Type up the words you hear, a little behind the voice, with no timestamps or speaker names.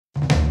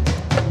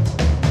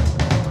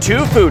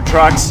2 food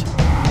trucks,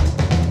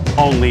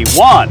 only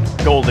 1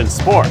 Golden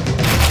Spork.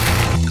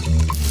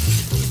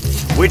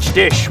 Which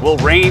dish will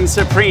reign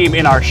supreme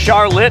in our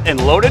Char-Lit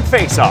and loaded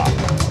face-off?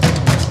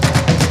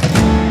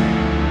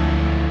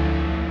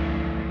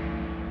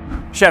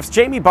 Chefs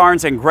Jamie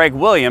Barnes and Greg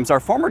Williams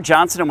are former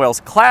Johnson & Wales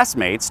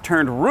classmates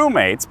turned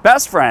roommates,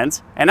 best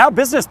friends, and now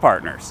business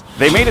partners.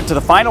 They made it to the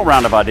final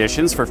round of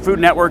auditions for Food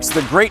Network's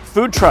The Great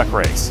Food Truck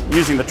Race,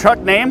 using the truck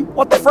name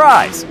What the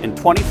Fries in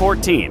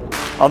 2014.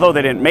 Although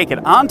they didn't make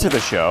it onto the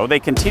show, they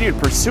continued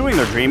pursuing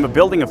their dream of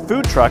building a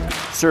food truck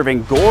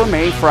serving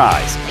gourmet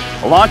fries.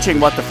 Launching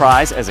What the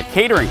Fries as a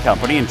catering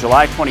company in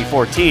July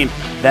 2014,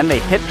 then they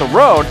hit the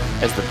road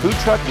as the food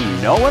truck we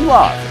know and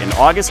love in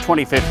August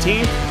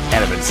 2015 and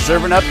have been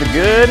serving up the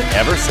good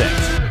ever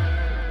since.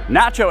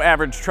 Nacho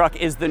Average Truck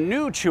is the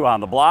new chew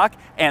on the block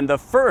and the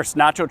first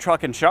nacho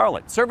truck in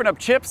Char-Lit, serving up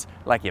chips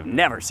like you've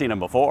never seen them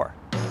before.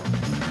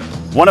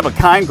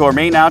 One-of-a-kind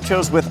gourmet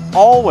nachos with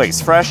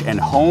always fresh and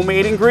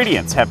homemade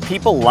ingredients have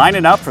people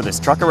lining up for this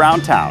truck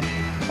around town.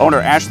 Owner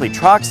Ashley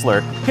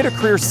Troxler hit a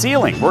career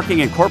ceiling working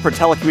in corporate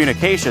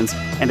telecommunications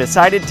and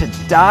decided to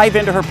dive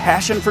into her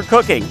passion for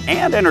cooking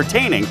and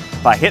entertaining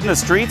by hitting the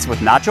streets with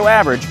Nacho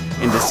Average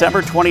in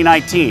December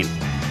 2019.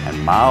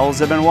 And mouths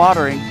have been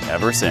watering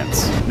ever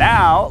since.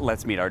 Now,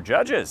 let's meet our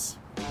judges.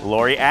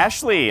 Lori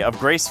Ashley of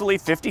Gracefully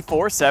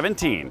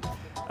 5417.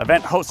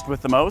 Event host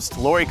with the most,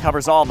 Lori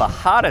covers all the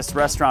hottest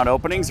restaurant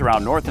openings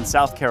around North and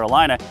South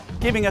Carolina,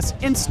 giving us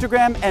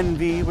Instagram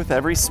envy with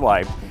every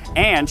swipe.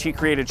 And she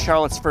created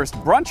Charlotte's first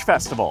brunch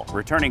festival,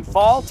 returning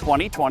fall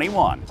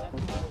 2021.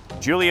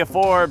 Julia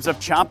Forbes of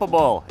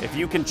Chompable. If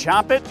you can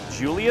chomp it,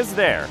 Julia's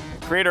there.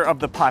 Creator of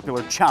the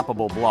popular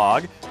Chompable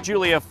blog,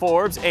 Julia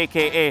Forbes,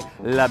 aka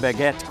La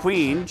Baguette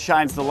Queen,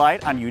 shines the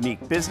light on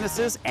unique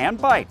businesses and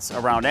bites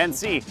around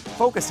NC,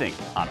 focusing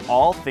on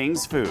all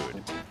things food.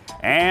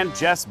 And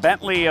Jess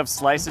Bentley of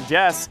Slice of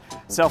Jess.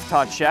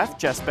 Self-taught chef,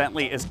 Jess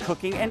Bentley is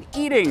cooking and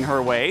eating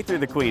her way through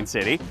the Queen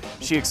City.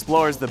 She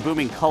explores the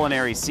booming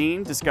culinary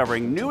scene,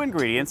 discovering new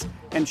ingredients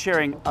and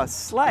sharing a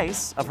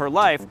slice of her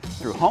life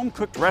through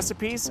home-cooked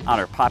recipes on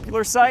her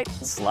popular site,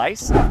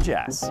 Slice of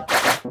Jess.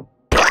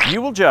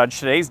 You will judge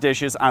today's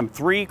dishes on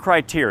 3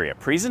 criteria: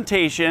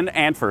 presentation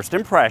and first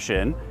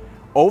impression,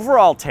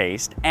 overall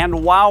taste,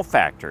 and wow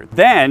factor.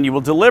 Then you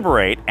will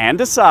deliberate and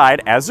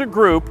decide as a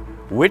group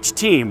which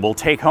team will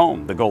take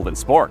home the Golden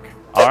Spork.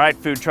 All right,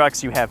 food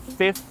trucks, you have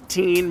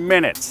 15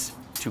 minutes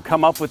to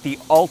come up with the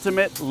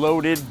ultimate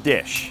loaded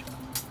dish.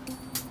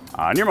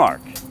 On your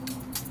mark,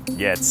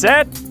 get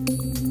set,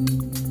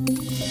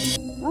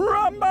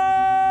 rumble!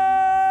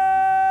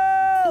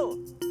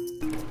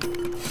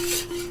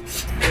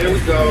 Here we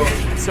go.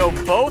 So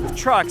both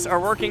trucks are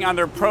working on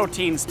their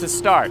proteins to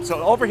start.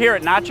 So over here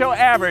at Nacho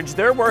Average,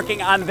 they're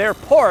working on their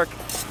pork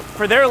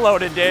for their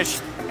loaded dish.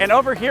 And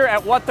over here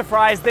at What the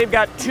Fries, they've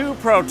got 2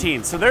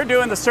 proteins. So they're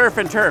doing the surf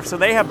and turf. So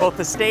they have both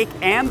the steak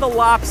and the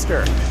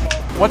lobster.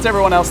 What's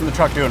everyone else in the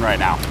truck doing right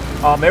now?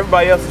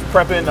 Everybody else is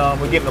prepping.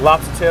 We're getting the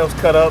lobster tails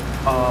cut up,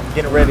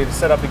 getting ready to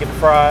set up to get the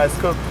fries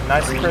cooked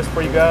nice and crisp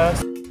for you guys.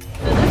 So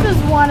this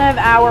is one of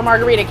our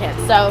margarita kits.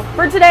 So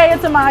for today,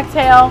 it's a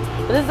mocktail,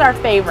 but this is our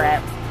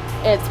favorite.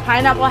 It's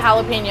pineapple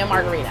jalapeno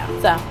margarita.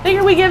 So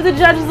figure we give the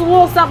judges a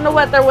little something to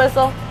wet their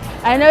whistle.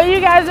 I know you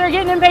guys are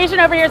getting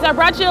impatient over here, so I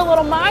brought you a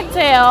little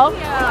mocktail.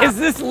 Yeah. Is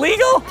this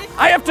legal?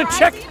 I have to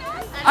check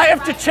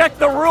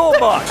the rule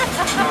book.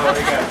 Oh, we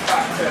got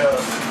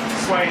cocktails,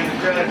 swaying the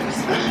judges.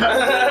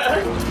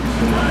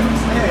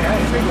 Hey, I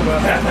didn't think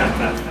about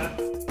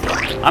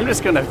that. I'm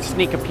just gonna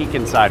sneak a peek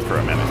inside for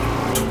a minute.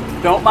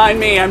 Don't mind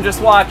me, I'm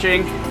just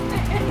watching.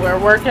 We're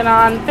working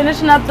on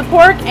finishing up the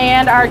pork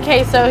and our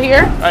queso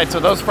here. All right, so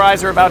those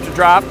fries are about to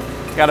drop.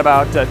 Got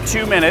about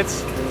 2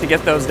 minutes to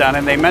get those done,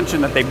 and they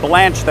mentioned that they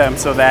blanch them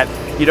so that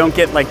you don't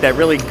get like that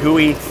really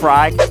gooey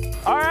fry.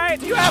 All right,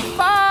 you have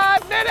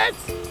 5 minutes.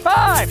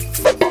 5.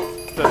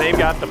 So they've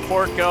got the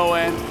pork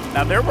going.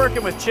 Now they're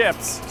working with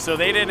chips, so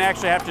they didn't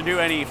actually have to do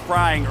any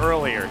frying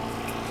earlier.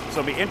 So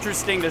it'll be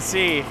interesting to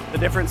see the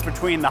difference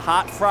between the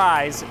hot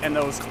fries and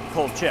those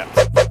cold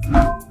chips.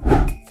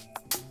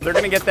 They're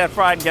gonna get that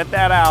fried, get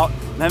that out,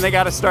 and then they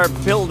gotta start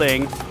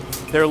building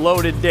their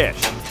loaded dish.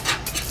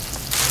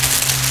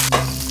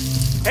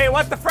 Hey,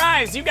 What the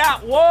Fries, you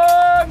got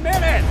 1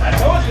 minute. I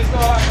told you so.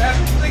 I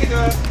think it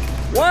does.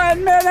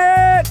 1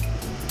 minute.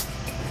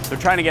 They're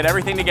trying to get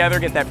everything together,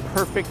 get that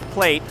perfect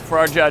plate for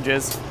our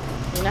judges.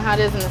 You know how it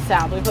is in the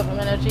South. We put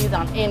pimento cheese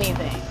on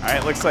anything. All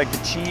right, looks like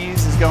the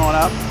cheese is going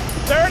up.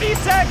 30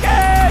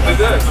 seconds. Look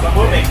good.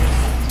 We'll make it.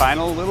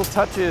 Final little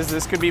touches.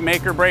 This could be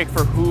make or break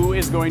for who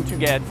is going to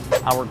get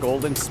our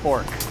Golden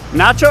Spork.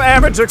 Nacho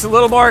Average looks a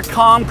little more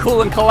calm,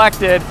 cool, and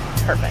collected.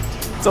 Perfect.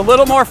 It's a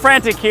little more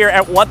frantic here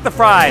at What the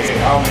Fries. I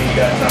don't need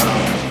that time.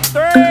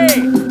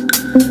 3,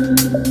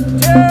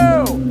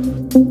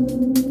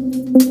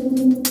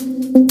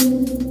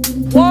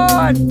 2,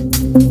 1.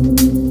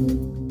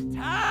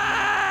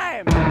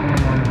 Time!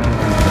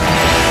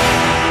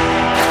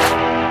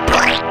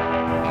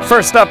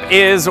 First up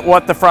is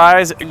What the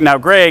Fries. Now,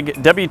 Greg,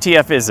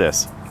 WTF is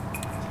this?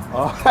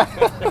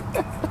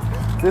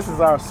 This is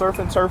our surf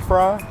and turf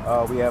fry.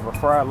 We have a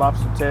fried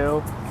lobster tail.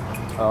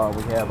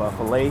 We have a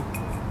fillet,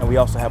 and we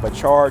also have a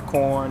charred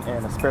corn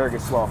and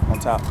asparagus slaw on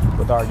top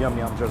with our yum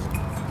yum drizzle.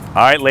 All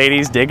right,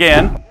 ladies, dig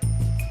in.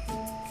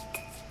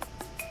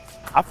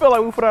 I feel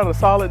like we put out a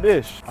solid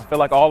dish. I feel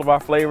like all of our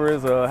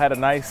flavors had a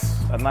nice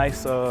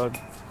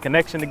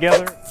connection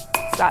together.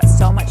 It's got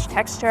so much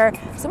texture,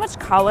 so much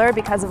color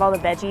because of all the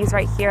veggies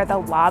right here, the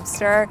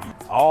lobster.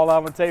 All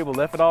on the table,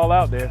 left it all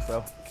out there,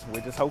 so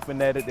we're just hoping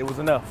that it was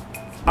enough.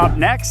 Up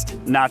next,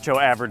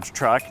 Nacho Average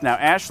Truck. Now,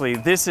 Ashley,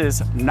 this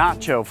is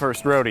Nacho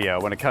first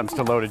rodeo when it comes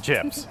to loaded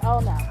chips.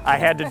 Oh no. I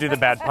had to do the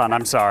bad pun,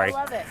 I'm sorry. I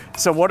love it.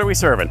 So what are we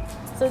serving?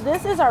 So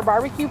this is our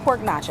barbecue pork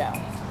nacho.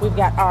 We've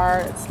got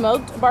our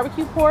smoked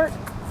barbecue pork,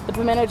 the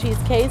pimento cheese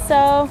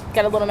queso,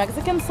 got a little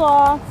Mexican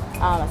slaw,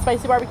 a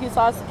spicy barbecue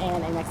sauce,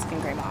 and a Mexican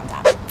crema on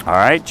top. All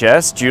right,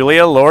 Jess,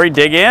 Julia, Lori,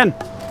 dig in.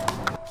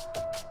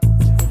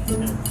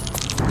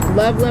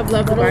 Love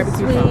the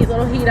barbecue Sweet, sauce.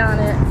 little heat on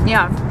it.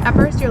 Yeah, at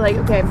first you're like,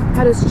 okay,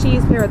 how does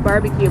cheese pair with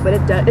barbecue? But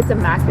it's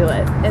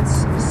immaculate.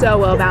 It's so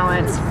well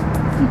balanced.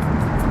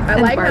 I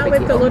like how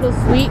it's a little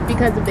sweet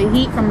because of the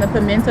heat from the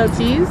pimento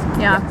cheese.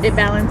 Yeah. It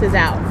balances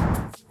out.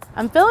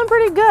 I'm feeling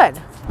pretty good.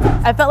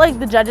 I felt like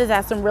the judges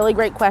asked some really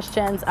great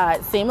questions.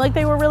 It seemed like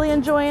they were really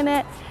enjoying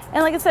it.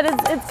 And like I said,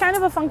 it's kind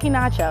of a funky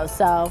nacho.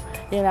 So,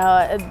 you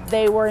know,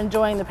 they were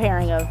enjoying the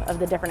pairing of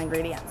the different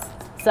ingredients.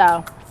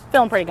 So,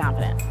 feeling pretty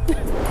confident.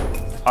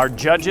 Our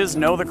judges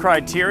know the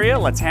criteria.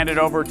 Let's hand it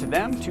over to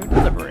them to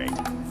deliberate.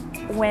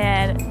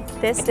 When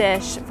this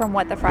dish, from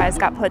what the fries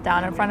got put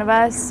down in front of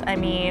us, I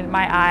mean,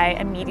 my eye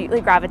immediately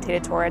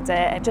gravitated towards it.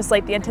 And just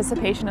like the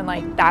anticipation and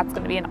like, that's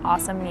gonna be an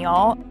awesome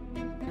meal.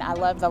 I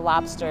love the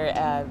lobster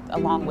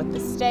along with the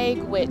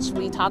steak, which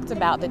we talked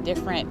about the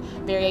different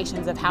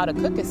variations of how to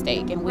cook a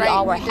steak, and we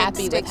all were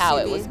happy with how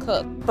it was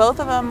cooked.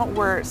 Both of them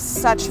were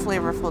such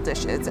flavorful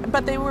dishes,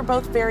 but they were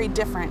both very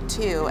different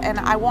too. And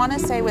I want to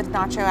say with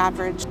Nacho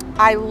Average,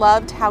 I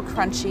loved how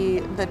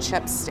crunchy the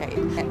chips stayed.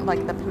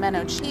 Like the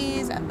pimento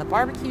cheese and the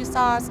barbecue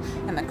sauce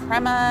and the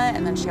crema,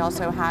 and then she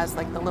also has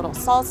like the little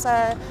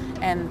salsa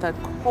and the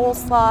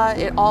coleslaw.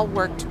 It all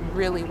worked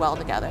really well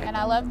together. And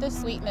I love the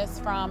sweetness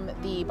from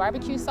the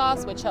barbecue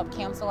sauce, which helped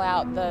cancel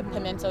out the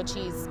pimento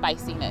cheese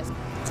spiciness.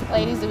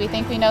 Ladies, do we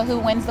think we know who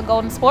wins the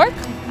Golden Spork?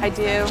 I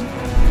do.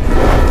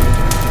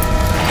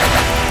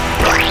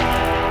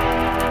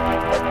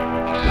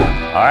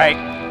 All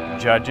right,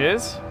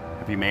 judges,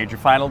 have you made your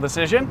final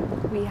decision?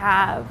 We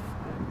have.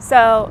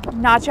 So,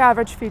 Nacho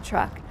Average Food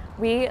Truck.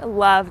 We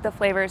love the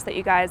flavors that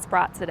you guys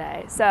brought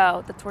today.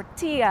 So, the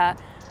tortilla,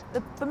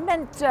 the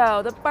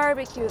pimento, the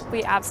barbecue,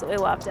 we absolutely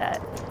loved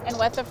it. And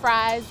with the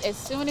fries, as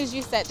soon as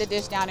you set the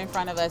dish down in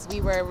front of us, we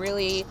were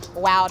really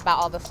wowed by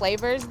all the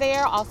flavors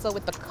there, also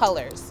with the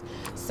colors.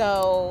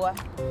 So,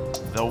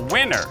 the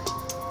winner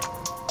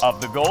of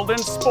the Golden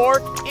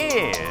Spork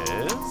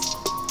is...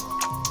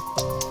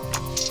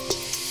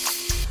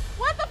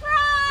 what the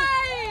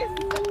fries!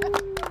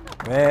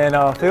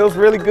 Man, feels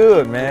really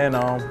good, man.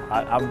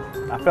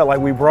 I felt like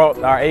we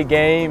brought our A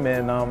game,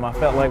 and I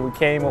felt like we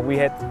came what we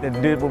had to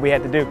did what we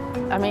had to do.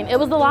 I mean, it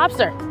was the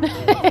lobster.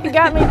 It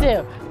got me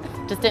too.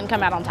 Just didn't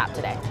come out on top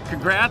today.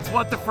 Congrats,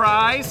 What the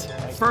Fries,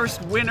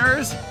 first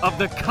winners of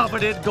the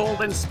coveted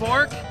Golden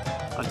Spork.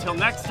 Until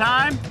next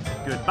time,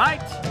 good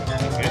bite,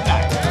 good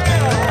night.